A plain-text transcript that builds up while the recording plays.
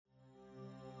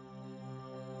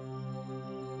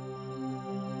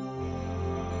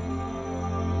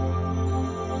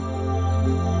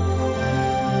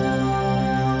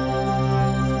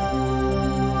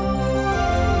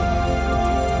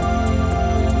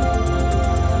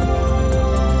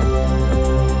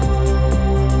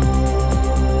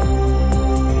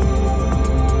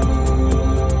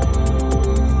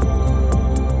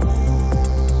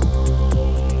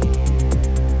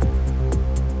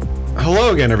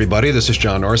Hello again, everybody. This is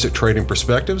John Norris at Trading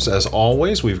Perspectives. As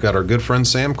always, we've got our good friend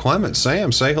Sam Clement.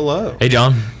 Sam, say hello. Hey,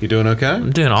 John. You doing okay?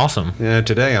 I'm doing awesome. Yeah,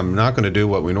 today I'm not going to do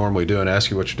what we normally do and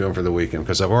ask you what you're doing for the weekend,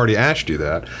 because I've already asked you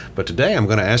that. But today I'm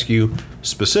going to ask you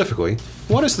specifically,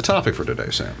 what is the topic for today,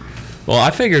 Sam? Well,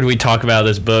 I figured we'd talk about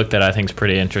this book that I think is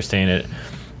pretty interesting. It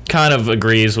kind of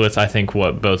agrees with, I think,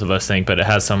 what both of us think, but it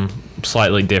has some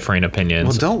slightly differing opinions.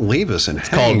 Well, don't leave us in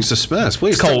hanging suspense.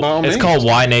 Please, it's called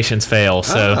Why Nations Fail.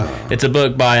 So It's a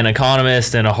book by an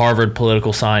economist and a Harvard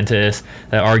political scientist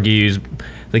that argues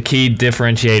the key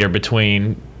differentiator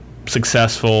between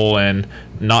successful and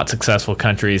not successful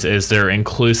countries is their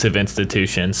inclusive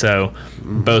institutions. So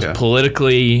both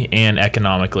politically and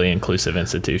economically inclusive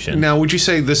institutions. Now, would you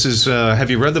say this is, have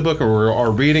you read the book or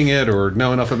are reading it or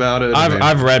know enough about it?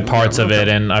 I've read parts of it,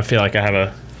 and I feel like I have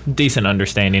a decent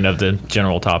understanding of the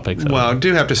general topics. Well, I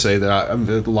do have to say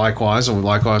that likewise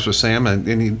with Sam, and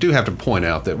you do have to point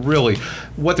out that really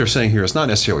what they're saying here is not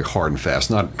necessarily hard and fast,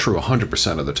 not true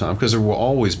 100% of the time, because there will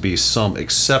always be some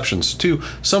exceptions to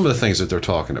some of the things that they're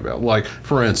talking about. Like,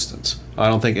 for instance, I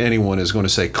don't think anyone is going to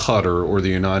say Qatar or the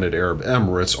United Arab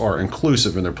Emirates are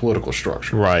inclusive in their political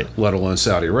structure, right? Let alone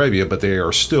Saudi Arabia, but they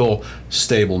are still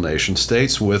stable nation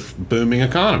states with booming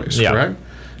economies, correct?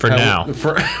 For now.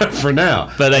 For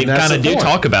now. But they kind of do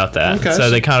talk about that. Okay. So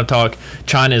they kind of talk,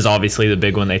 China is obviously the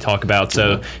big one they talk about.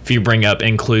 So if you bring up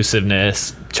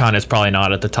inclusiveness, China's probably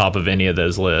not at the top of any of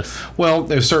those lists. Well,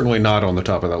 they're certainly not on the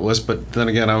top of that list. But then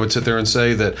again, I would sit there and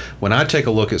say that when I take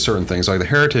a look at certain things, like the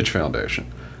Heritage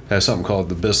Foundation has something called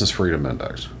the Business Freedom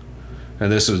Index.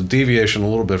 And this is a deviation a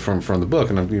little bit from the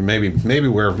book, and maybe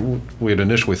where we had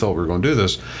initially thought we were going to do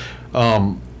this.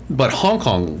 But Hong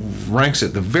Kong ranks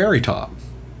at the very top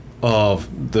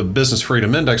of the Business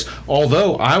Freedom Index,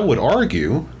 although I would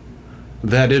argue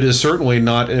that it is certainly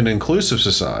not an inclusive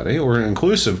society or an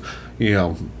inclusive,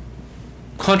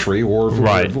 country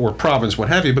or province, what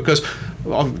have you, because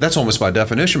that's almost by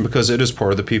definition, because it is part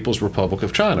of the People's Republic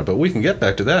of China. But we can get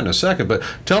back to that in a second. But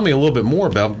tell me a little bit more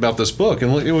about this book,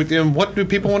 and what do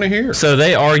people want to hear? So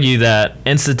they argue that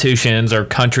institutions or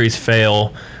countries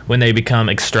fail when they become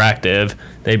extractive.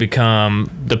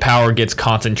 The power gets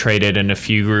concentrated in a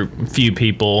few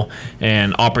people,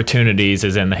 and opportunities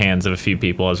is in the hands of a few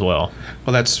people as well.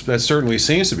 Well, that certainly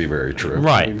seems to be very true.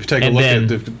 Right. If you take a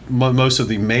look at most of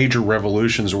the major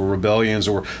revolutions or rebellions,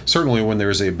 or certainly when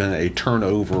there's been a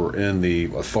turnover in the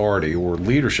authority or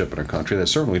leadership in a country, that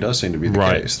certainly does seem to be the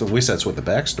case. At least that's what the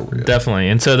backstory is. Definitely.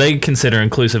 And so they consider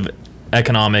inclusive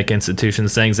economic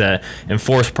institutions things that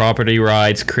enforce property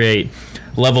rights, create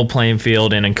level playing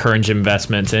field, and encourage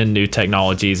investments in new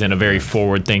technologies in a very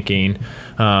forward-thinking.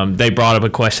 They brought up a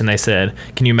question. They said,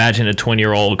 can you imagine a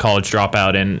 20-year-old college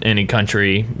dropout in any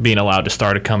country being allowed to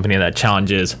start a company that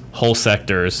challenges whole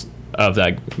sectors of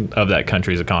that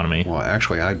country's economy? Well,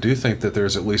 actually, I do think that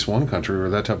there's at least one country where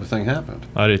that type of thing happened.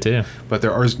 I do too. But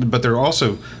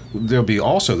there'll be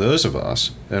also those of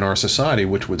us in our society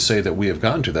which would say that we have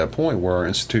gotten to that point where our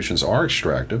institutions are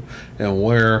extractive, and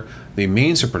where the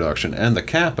means of production and the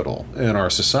capital in our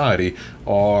society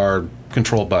are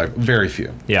controlled by very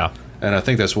few. Yeah. And I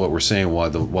think that's what we're seeing. Why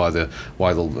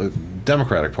the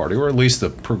Democratic Party, or at least the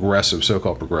progressive,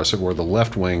 so-called progressive, or the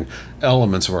left-wing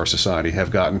elements of our society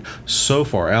have gotten so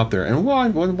far out there, and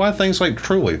why things like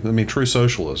true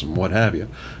socialism, what have you,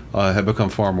 have become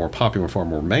far more popular, far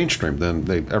more mainstream than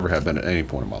they ever have been at any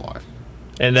point in my life.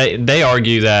 And they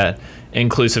argue that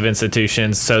inclusive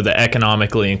institutions, so the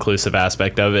economically inclusive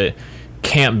aspect of it,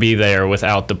 can't be there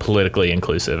without the politically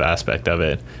inclusive aspect of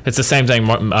it. It's the same thing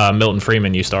Milton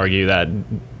Friedman used to argue, that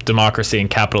democracy and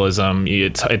capitalism,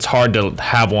 it's hard to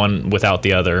have one without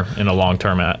the other in a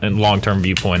long-term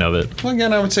viewpoint of it. Well,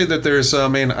 again, I would say that there's,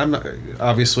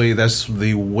 obviously that's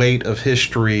the weight of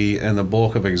history, and the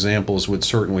bulk of examples would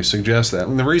certainly suggest that.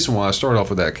 And the reason why I start off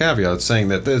with that caveat, saying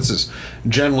that this is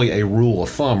generally a rule of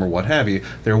thumb or what have you,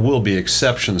 there will be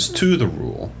exceptions to the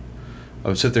rule. I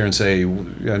would sit there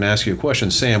and ask you a question,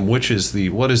 Sam, what is the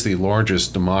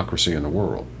largest democracy in the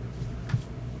world?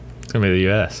 It's going to be the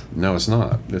U.S. No, it's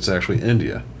not. It's actually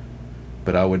India.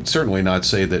 But I would certainly not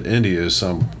say that India is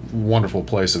some wonderful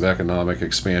place of economic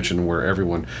expansion where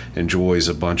everyone enjoys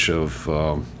a bunch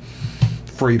of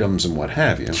freedoms and what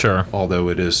have you. Sure. Although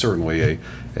it is certainly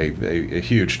a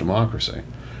huge democracy.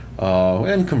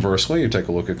 And conversely, you take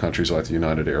a look at countries like the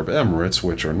United Arab Emirates,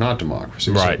 which are not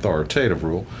democracies, authoritative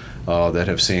rule, that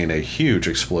have seen a huge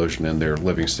explosion in their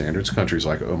living standards, countries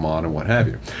like Oman and what have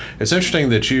you. It's interesting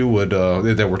that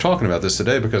that we're talking about this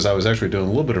today, because I was actually doing a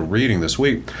little bit of reading this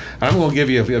week. I'm going to give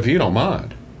you, if you don't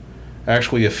mind,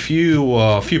 actually a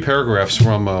few paragraphs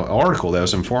from an article that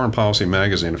was in Foreign Policy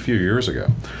magazine a few years ago.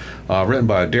 written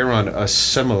by Daron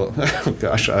Acemoglu.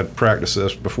 Gosh, I practiced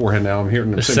this beforehand. Now I'm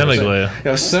hearing him Acemoglu.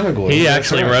 Acemoglu. He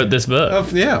actually wrote this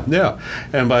book. Yeah.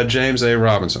 And by James A.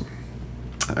 Robinson.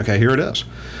 Okay, here it is.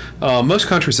 Most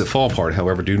countries that fall apart,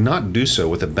 however, do not do so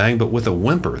with a bang, but with a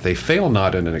whimper. They fail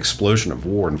not in an explosion of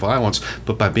war and violence,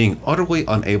 but by being utterly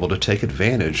unable to take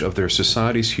advantage of their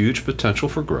society's huge potential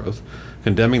for growth,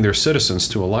 condemning their citizens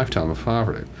to a lifetime of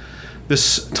poverty.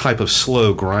 This type of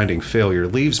slow, grinding failure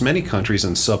leaves many countries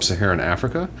in sub-Saharan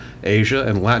Africa, Asia,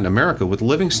 and Latin America with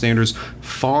living standards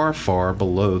far, far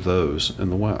below those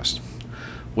in the West.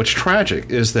 What's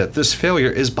tragic is that this failure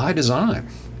is by design.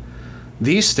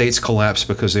 These states collapse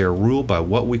because they are ruled by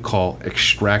what we call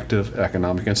extractive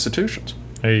economic institutions.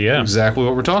 There you go. Exactly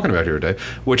what we're talking about here today,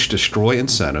 which destroy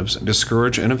incentives,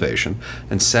 discourage innovation,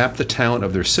 and sap the talent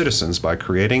of their citizens by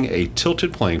creating a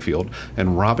tilted playing field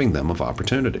and robbing them of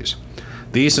opportunities.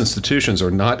 These institutions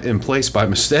are not in place by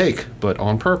mistake, but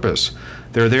on purpose.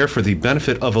 They're there for the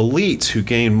benefit of elites who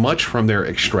gain much from their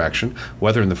extraction,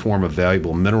 whether in the form of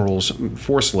valuable minerals,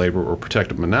 forced labor, or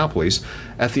protected monopolies,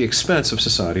 at the expense of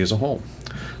society as a whole.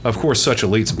 Of course, such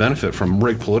elites benefit from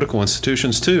rigged political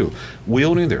institutions too,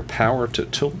 wielding their power to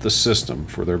tilt the system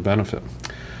for their benefit.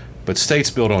 But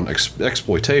states built on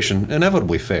exploitation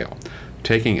inevitably fail,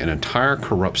 taking an entire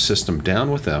corrupt system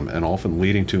down with them and often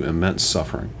leading to immense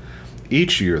suffering.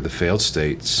 Each year, the failed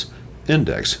states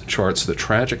index charts the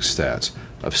tragic stats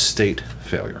of state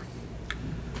failure.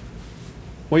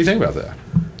 What do you think about that?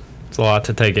 It's a lot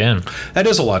to take in. That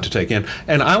is a lot to take in.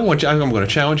 And I'm going to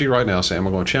challenge you right now, Sam.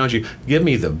 I'm going to challenge you. Give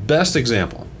me the best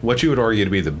example, what you would argue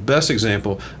to be the best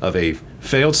example of a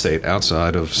failed state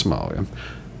outside of Somalia,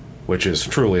 which is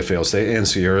truly a failed state, and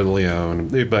Sierra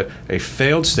Leone, but a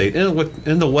failed state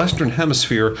in the Western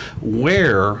Hemisphere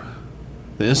where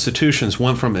the institutions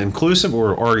went from inclusive,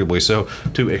 or arguably so,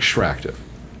 to extractive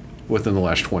within the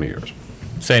last 20 years.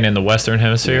 Saying in the Western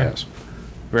Hemisphere? Yes.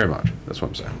 Very much. That's what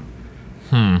I'm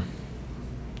saying.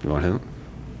 You want a hint?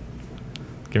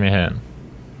 Give me a hint.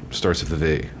 Starts with a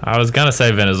V. I was going to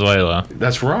say Venezuela.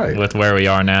 That's right. With where we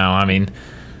are now. I mean,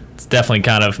 it's definitely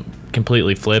kind of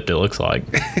completely flipped, it looks like.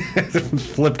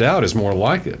 Flipped out is more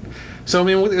like it. So,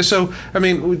 I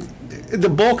mean, the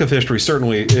bulk of history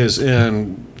certainly is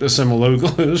in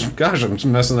Acemoglu. Gosh,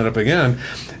 I'm messing that up again.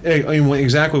 I mean,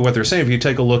 exactly what they're saying. If you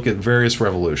take a look at various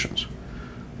revolutions,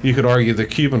 you could argue the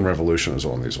Cuban Revolution is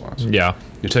on these lines. Yeah.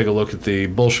 You take a look at the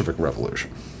Bolshevik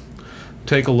Revolution.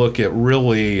 Take a look at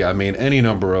really, any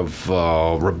number of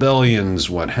rebellions,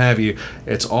 what have you.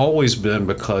 It's always been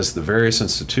because the various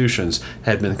institutions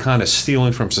had been kind of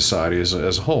stealing from society as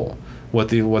a whole. What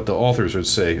the authors would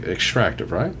say,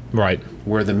 extractive, right? Right.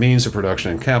 Where the means of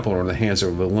production and capital are in the hands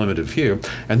of a limited few.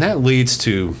 And that leads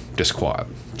to disquiet,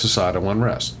 societal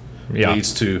unrest. Yeah.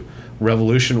 Leads to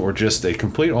revolution, or just a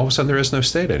complete, all of a sudden there is no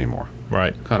state anymore.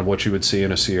 Right. Kind of what you would see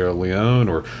in a Sierra Leone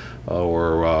or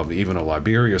even a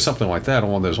Liberia or something like that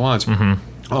along those lines.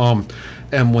 Mm-hmm.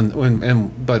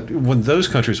 But when those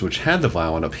countries which had the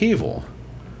violent upheaval,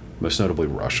 most notably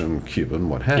Russian, Cuban,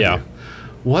 what have you,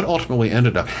 what ultimately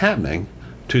ended up happening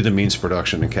to the means of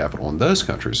production and capital in those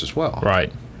countries as well?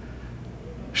 Right.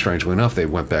 Strangely enough, they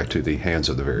went back to the hands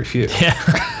of the very few. Yeah.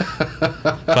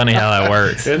 Funny how that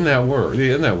works. Isn't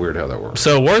that weird how that works?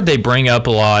 So a word they bring up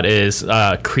a lot is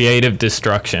creative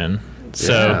destruction.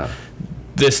 So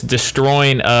this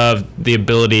destroying of the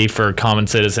ability for common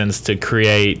citizens to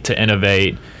create, to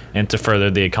innovate, and to further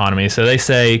the economy. So they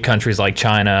say countries like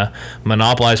China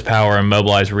monopolize power and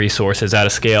mobilize resources at a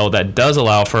scale that does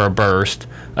allow for a burst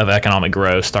of economic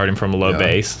growth starting from a low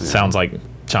base. Yeah. Sounds like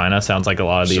China, sounds like a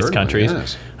lot of these countries.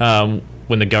 Yes.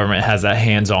 When the government has that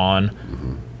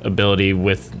hands-on ability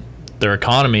with their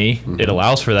economy, it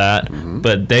allows for that,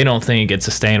 but they don't think it's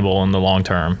sustainable in the long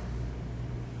term.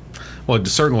 Well,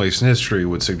 certainly history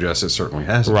would suggest it certainly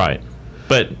hasn't. Right.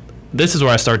 But this is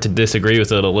where I start to disagree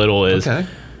with it a little is,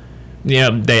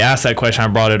 they asked that question, I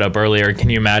brought it up earlier, can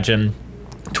you imagine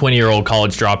 20-year-old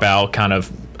college dropout kind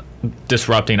of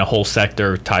disrupting a whole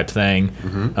sector type thing?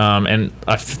 And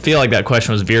I feel like that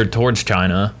question was veered towards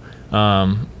China.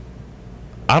 I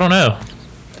don't know.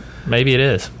 Maybe it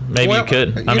is. Maybe it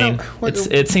could.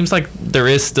 It seems like there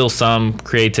is still some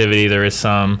creativity. There is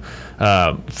some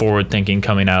forward thinking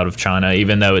coming out of China,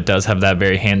 even though it does have that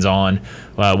very hands-on,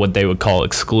 what they would call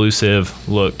exclusive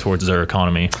look towards their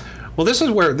economy. Well, this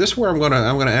is where I'm going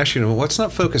to ask you, let's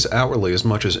not focus outwardly as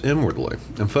much as inwardly,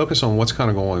 and focus on what's kind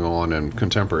of going on in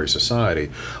contemporary society.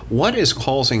 What is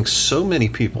causing so many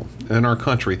people in our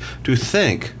country to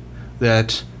think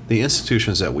that the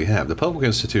institutions that we have, the public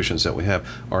institutions that we have,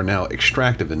 are now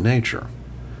extractive in nature?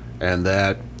 and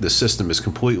that the system is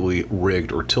completely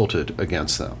rigged or tilted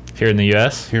against them. Here in the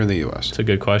U.S.? Here in the U.S. It's a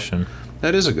good question.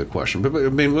 That is a good question. But I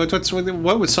mean,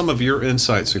 what would some of your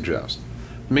insights suggest?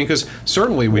 I mean, because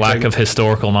certainly we lack of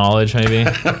historical knowledge, maybe.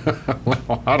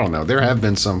 Well, I don't know. There have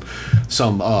been some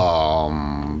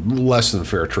less than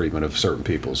fair treatment of certain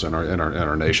peoples in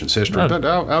our nation's history. But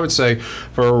I would say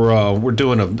we're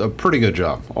doing a pretty good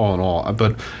job all in all.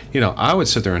 But I would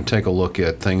sit there and take a look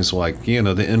at things like the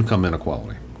income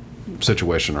inequality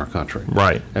situation in our country,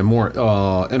 right, and more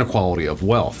inequality of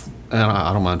wealth. And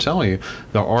I don't mind telling you,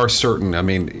 there are certain. I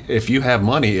mean, if you have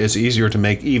money, it's easier to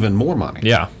make even more money.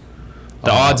 Yeah.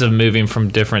 The odds of moving from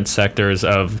different sectors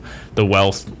of the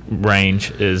wealth range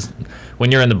is,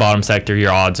 when you're in the bottom sector,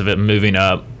 your odds of it moving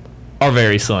up are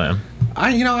very slim.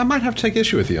 I might have to take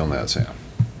issue with you on that, Sam.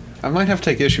 I might have to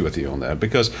take issue with you on that,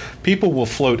 because people will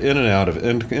float in and out of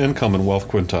income and wealth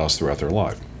quintiles throughout their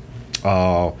life.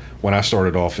 When I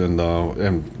started off in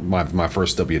my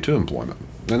first W-2 employment,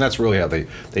 and that's really how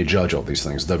they judge all these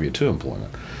things, W-2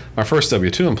 employment. My first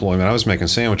W-2 employment, I was making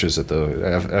sandwiches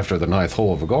after the ninth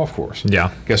hole of a golf course.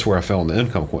 Yeah. Guess where I fell in the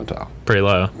income quintile? Pretty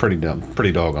low. Pretty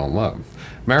doggone low.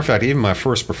 Matter of fact, even my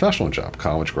first professional job,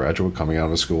 college graduate coming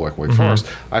out of school like Wake Forest,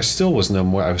 I still was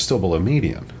below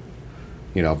median.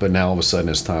 But now all of a sudden,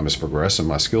 as time has progressed and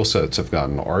my skill sets have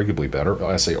gotten arguably better,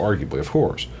 I say arguably, of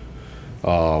course,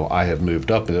 I have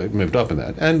moved up in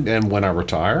that. And when I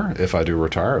retire, if I do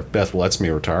retire, if Beth lets me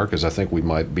retire, because I think we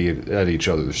might be at each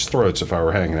other's throats if I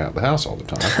were hanging out at the house all the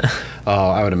time,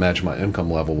 I would imagine my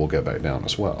income level will get back down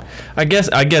as well. I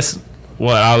guess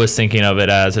what I was thinking of it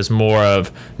as is more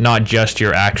of not just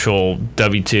your actual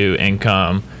W-2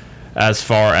 income, as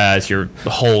far as your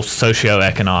whole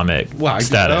socioeconomic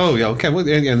status. Oh, yeah, okay. Well,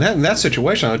 in that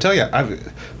situation, I'll tell you,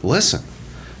 listen.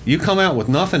 You come out with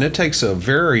nothing. It takes a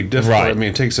very difficult. Right. I mean,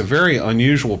 it takes a very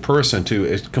unusual person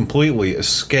to completely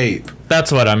escape.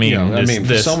 That's what I mean.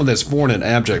 For someone that's born in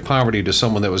abject poverty to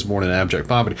someone that was born in abject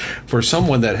poverty, for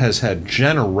someone that has had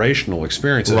generational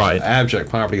experiences of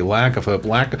abject poverty, lack of hope,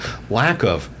 lack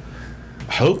of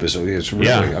hope is really.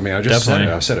 Yeah, I mean, I just said it.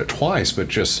 I said it twice, but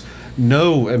just.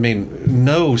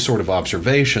 No sort of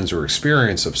observations or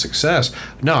experience of success.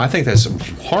 No, I think that's a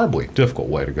horribly difficult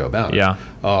way to go about it. Yeah.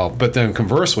 But then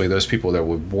conversely, those people that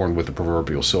were born with the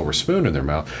proverbial silver spoon in their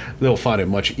mouth, they'll find it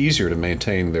much easier to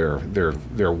maintain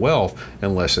their wealth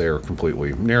unless they are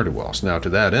completely ne'er-do-wells. Now, to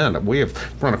that end, we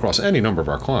have run across any number of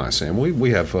our clients, and we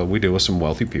deal with some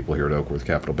wealthy people here at Oakworth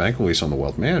Capital Bank, at least on the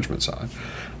wealth management side,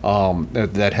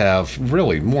 that have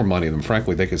really more money than,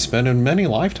 frankly, they could spend in many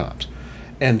lifetimes.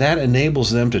 And that enables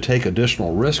them to take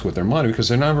additional risk with their money, because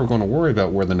they're never going to worry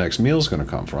about where the next meal is going to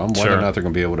come from, whether or not they're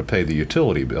going to be able to pay the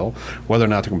utility bill, whether or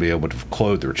not they're going to be able to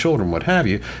clothe their children, what have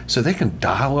you. So they can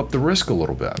dial up the risk a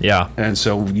little bit. Yeah. And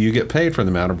so you get paid for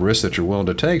the amount of risk that you're willing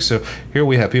to take. So here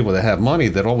we have people that have money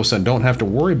that all of a sudden don't have to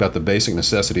worry about the basic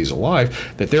necessities of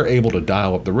life, that they're able to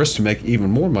dial up the risk to make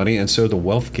even more money, and so the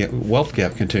wealth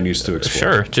gap continues to explode.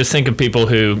 Sure. Just think of people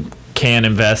who can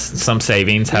invest some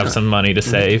savings, have some money to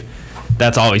save.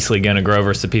 That's obviously going to grow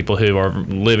versus the people who are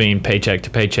living paycheck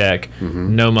to paycheck,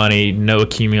 no money, no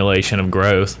accumulation of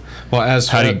growth. Well,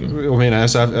 as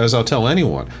I'll tell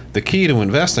anyone, the key to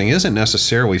investing isn't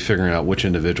necessarily figuring out which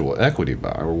individual equity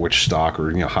buy or which stock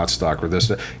or hot stock or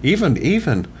this. Even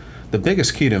the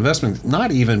biggest key to investment,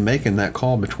 not even making that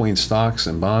call between stocks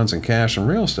and bonds and cash and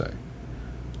real estate.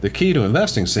 The key to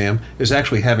investing, Sam, is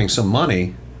actually having some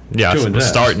money to invest.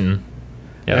 Starting.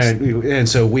 Yes. And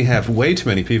so we have way too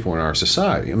many people in our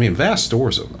society, vast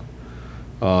stores of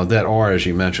them, that are, as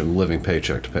you mentioned, living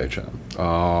paycheck to paycheck.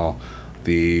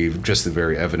 The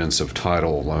very evidence of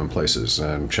title loan places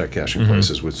and check cashing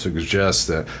places would suggest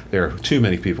that there are too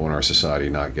many people in our society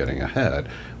not getting ahead,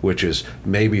 which is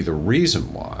maybe the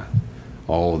reason why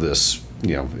all of this,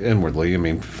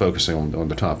 inwardly, focusing on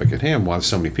the topic at hand, why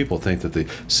so many people think that the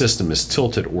system is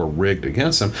tilted or rigged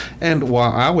against them. And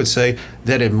while I would say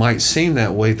that it might seem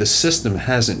that way, the system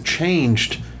hasn't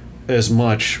changed as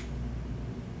much.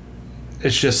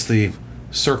 It's just the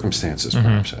circumstances,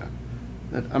 perhaps.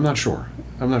 I'm not sure.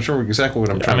 I'm not sure exactly what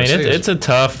I'm trying to say. It's a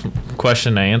tough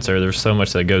question to answer. There's so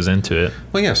much that goes into it.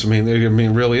 Well, yes, it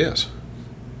really is.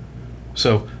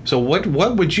 So what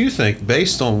would you think,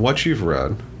 based on what you've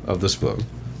read of this book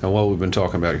and what we've been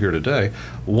talking about here today,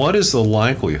 what is the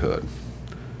likelihood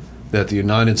that the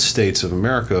United States of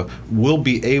America will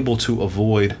be able to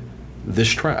avoid this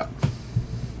trap?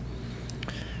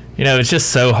 It's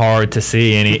just so hard to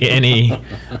see any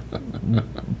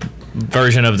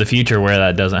version of the future where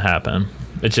that doesn't happen.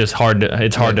 It's just hard to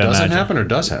imagine. Doesn't happen or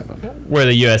does happen? Where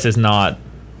the U.S. is not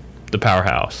the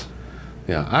powerhouse.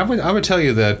 Yeah, I would tell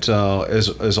you that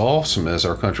as awesome as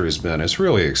our country has been, it's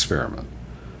really an experiment.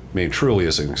 I mean, truly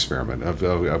is an experiment of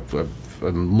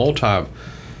a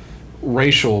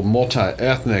multi-racial,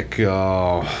 multi-ethnic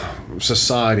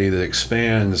society that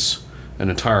expands an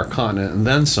entire continent and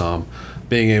then some,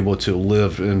 being able to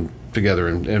live together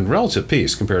in relative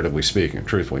peace, comparatively speaking,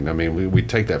 truthfully. I mean, we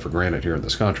take that for granted here in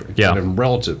this country. Yeah. But in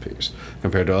relative peace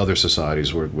compared to other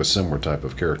societies with similar type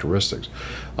of characteristics.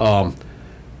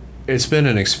 It's been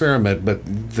an experiment, but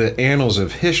the annals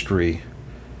of history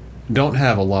don't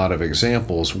have a lot of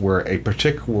examples where a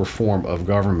particular form of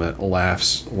government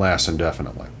lasts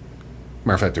indefinitely.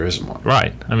 Matter of fact, there isn't one.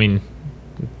 Right. I mean,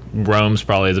 Rome's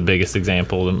probably the biggest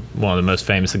example, one of the most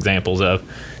famous examples of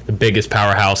the biggest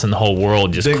powerhouse in the whole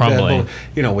world just crumbling.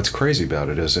 You know, what's crazy about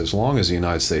it is as long as the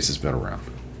United States has been around,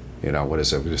 you know, what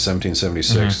is it,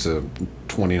 1776 to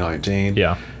 2019?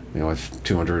 Yeah. You know, with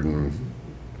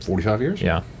 245 years?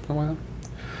 Yeah. Something like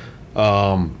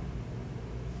that.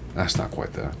 That's not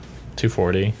quite that.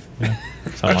 240. Yeah.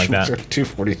 Something like that.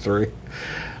 243.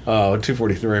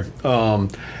 243.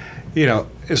 You know,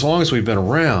 as long as we've been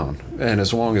around and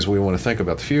as long as we want to think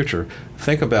about the future,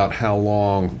 think about how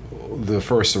long the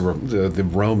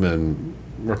Roman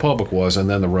Republic was and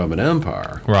then the Roman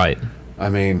Empire. Right. I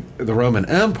mean, the Roman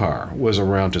Empire was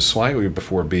around to slightly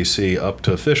before BC up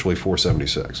to officially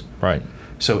 476. Right.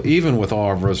 So even with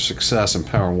all of our success and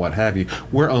power and what have you,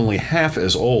 we're only half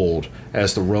as old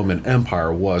as the Roman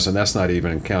Empire was, and that's not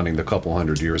even counting the couple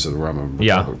hundred years of the Roman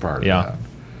Republic prior to that.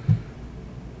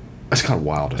 That's kind of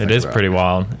wild to think about. It is pretty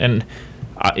wild. And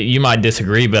you might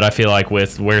disagree, but I feel like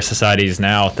with where society is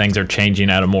now, things are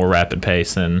changing at a more rapid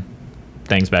pace than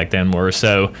things back then were.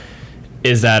 So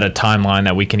is that a timeline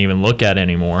that we can even look at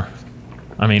anymore?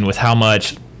 I mean, with how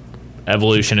much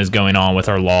evolution is going on with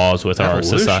our laws, with our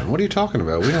society. What are you talking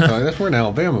about? We're in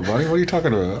Alabama, buddy. What are you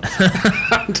talking about?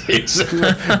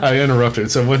 I interrupted.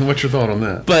 So what's your thought on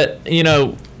that? But, you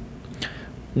know,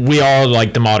 we are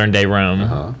like the modern day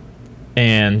Rome,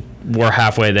 and we're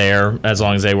halfway there as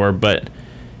long as they were. But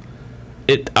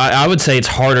I would say it's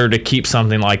harder to keep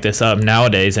something like this up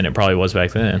nowadays than it probably was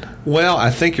back then. Well, I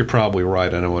think you're probably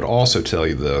right. And I would also tell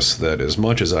you this, that as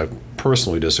much as I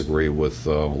personally disagree with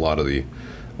a lot of the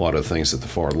things that the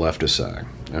far left is saying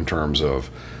in terms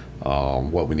of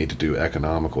what we need to do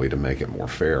economically to make it more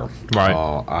fair. Right.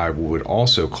 I would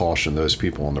also caution those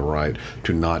people on the right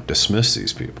to not dismiss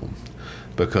these people.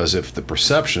 Because if the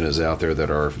perception is out there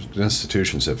that our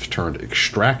institutions have turned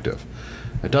extractive,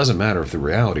 it doesn't matter if the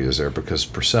reality is there because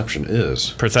perception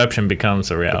becomes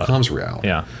a reality. Becomes reality.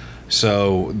 Yeah.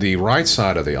 So the right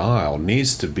side of the aisle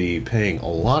needs to be paying a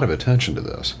lot of attention to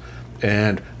this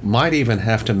and might even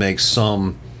have to make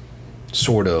some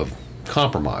sort of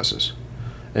compromises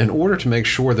in order to make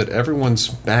sure that everyone's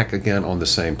back again on the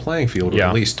same playing field, or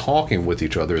at least talking with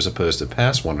each other as opposed to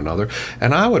past one another.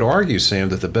 And I would argue, Sam,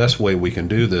 that the best way we can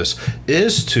do this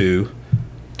is to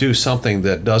do something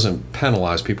that doesn't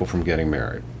penalize people from getting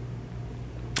married.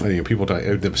 People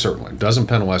certainly doesn't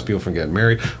penalize people from getting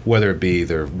married, whether it be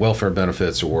their welfare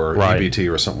benefits or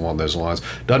EBT or something along those lines.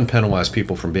 Doesn't penalize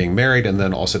people from being married, and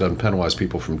then also doesn't penalize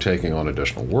people from taking on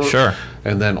additional work. Sure.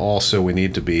 And then also we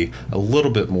need to be a little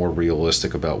bit more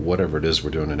realistic about whatever it is we're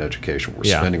doing in education. We're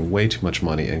spending way too much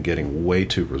money and getting way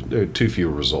too few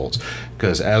results,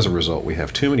 because as a result we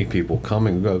have too many people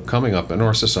coming up in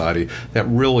our society that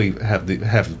really have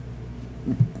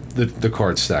the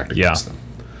cards stacked against them.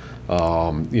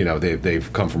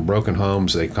 They've come from broken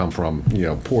homes. They come from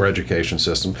poor education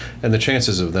system, and the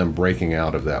chances of them breaking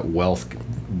out of that wealth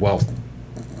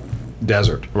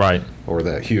desert, right, or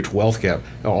that huge wealth gap,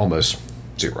 are almost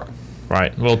zero.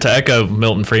 Right. Well, to echo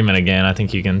Milton Friedman again, I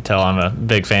think you can tell I'm a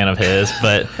big fan of his.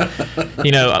 But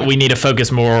we need to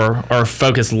focus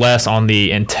less on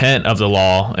the intent of the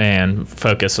law and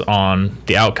focus on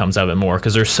the outcomes of it more.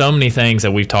 Because there's so many things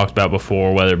that we've talked about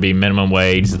before, whether it be minimum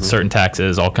wage, certain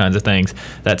taxes, all kinds of things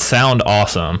that sound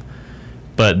awesome,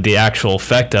 but the actual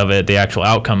effect of it, the actual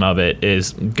outcome of it,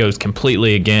 goes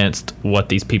completely against what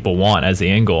these people want as the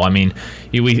end goal. I mean,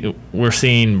 we're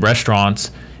seeing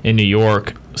restaurants in New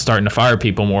York starting to fire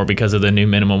people more because of the new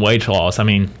minimum wage laws. I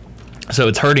mean, so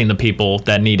it's hurting the people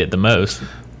that need it the most.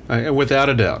 Without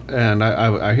a doubt. And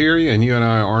I hear you, and you and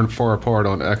I aren't far apart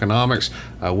on economics.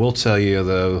 I will tell you,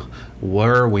 though,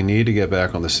 where we need to get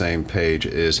back on the same page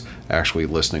is actually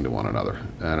listening to one another.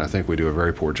 And I think we do a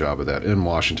very poor job of that in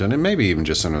Washington, and maybe even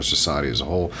just in our society as a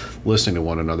whole, listening to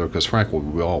one another, because frankly,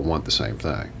 we all want the same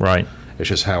thing. Right. It's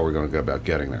just how we're going to go about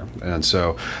getting there. And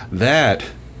so that,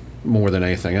 more than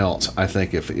anything else, I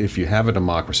think if you have a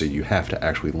democracy, you have to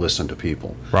actually listen to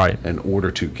people, right, in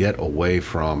order to get away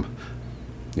from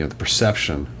the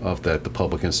perception of that the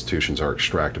public institutions are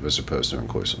extractive as opposed to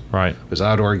inclusive. Right. Because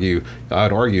I'd argue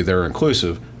they're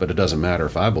inclusive, but it doesn't matter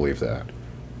if I believe that.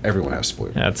 Everyone has to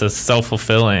believe. Yeah, it's a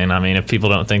self-fulfilling. I mean, if people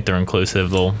don't think they're inclusive,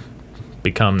 they'll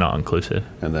become not inclusive.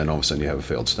 And then all of a sudden you have a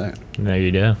failed stand. There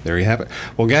you go. There you have it.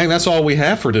 Well, gang, that's all we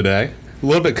have for today. A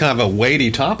little bit kind of a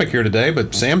weighty topic here today,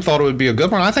 but Sam thought it would be a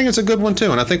good one. I think it's a good one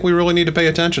too, and I think we really need to pay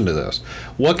attention to this.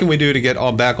 What can we do to get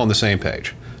all back on the same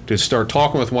page? To start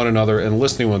talking with one another and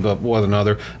listening with one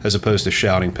another as opposed to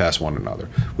shouting past one another.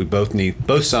 We both need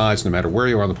both sides, no matter where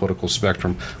you are on the political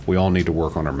spectrum. We all need to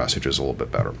work on our messages a little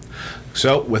bit better.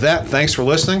 So with that, thanks for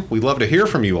listening. We'd love to hear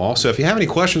from you all. So if you have any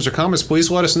questions or comments, please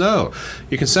let us know.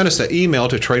 You can send us an email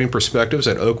to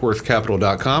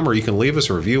tradingperspectives@oakworthcapital.com, or you can leave us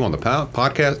a review on the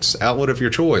podcast outlet of your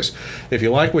choice. If you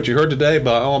like what you heard today,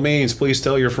 by all means, please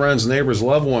tell your friends, neighbors,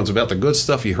 loved ones about the good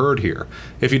stuff you heard here.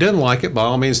 If you didn't like it, by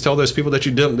all means, tell those people that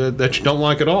you don't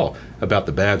like at all about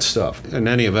the bad stuff. In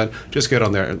any event, just get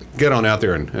on out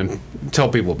there and tell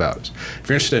people about it. If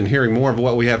you're interested in hearing more of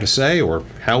what we have to say or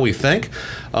how we think,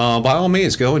 by all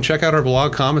means, go and check out our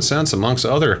blog, Common Sense, amongst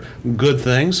other good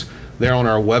things. They're on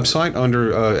our website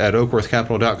at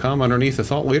oakworthcapital.com underneath the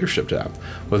Thought Leadership tab.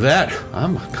 With that,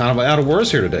 I'm kind of out of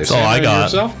words here today. That's all I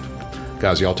got. Yourself?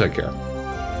 Guys, y'all take care.